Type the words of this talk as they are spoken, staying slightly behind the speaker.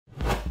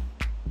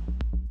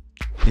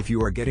If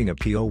you are getting a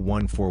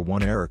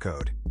P0141 error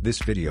code, this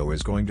video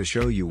is going to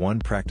show you one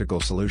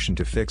practical solution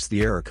to fix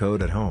the error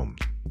code at home.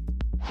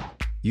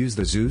 Use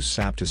the Zeus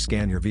app to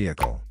scan your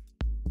vehicle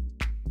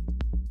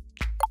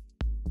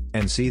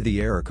and see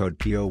the error code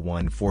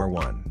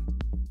P0141.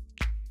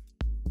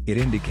 It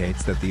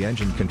indicates that the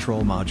engine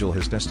control module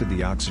has tested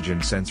the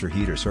oxygen sensor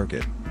heater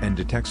circuit, and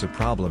detects a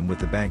problem with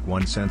the Bank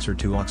 1 Sensor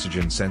 2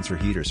 oxygen sensor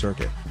heater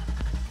circuit.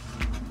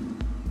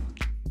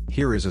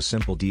 Here is a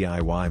simple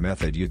DIY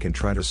method you can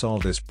try to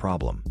solve this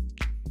problem.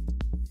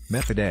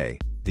 Method A,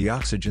 the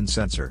oxygen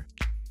sensor.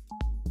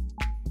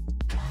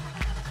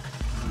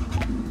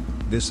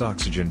 This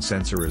oxygen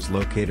sensor is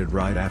located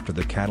right after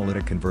the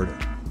catalytic converter.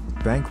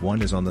 Bank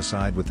 1 is on the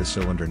side with the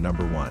cylinder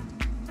number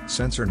 1.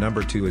 Sensor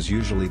number 2 is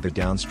usually the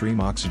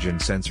downstream oxygen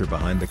sensor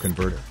behind the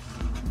converter.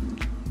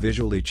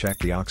 Visually check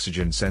the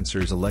oxygen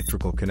sensor's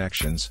electrical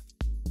connections,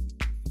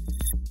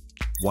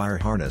 wire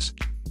harness,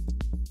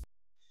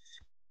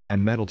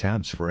 and metal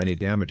tabs for any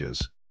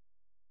damages.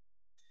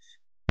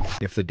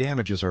 If the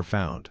damages are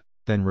found,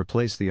 then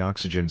replace the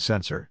oxygen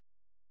sensor.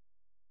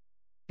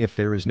 If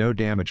there is no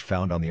damage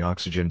found on the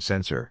oxygen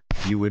sensor,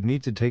 you would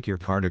need to take your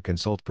car to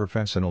consult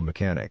professional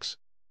mechanics.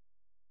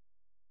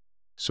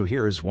 So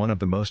here is one of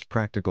the most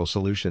practical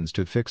solutions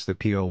to fix the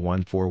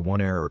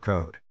P0141 error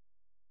code.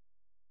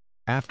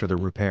 After the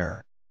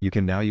repair, you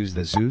can now use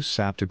the Zeus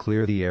app to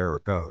clear the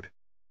error code,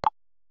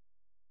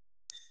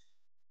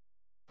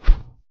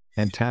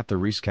 and tap the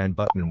rescan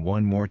button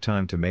one more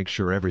time to make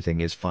sure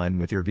everything is fine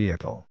with your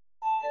vehicle.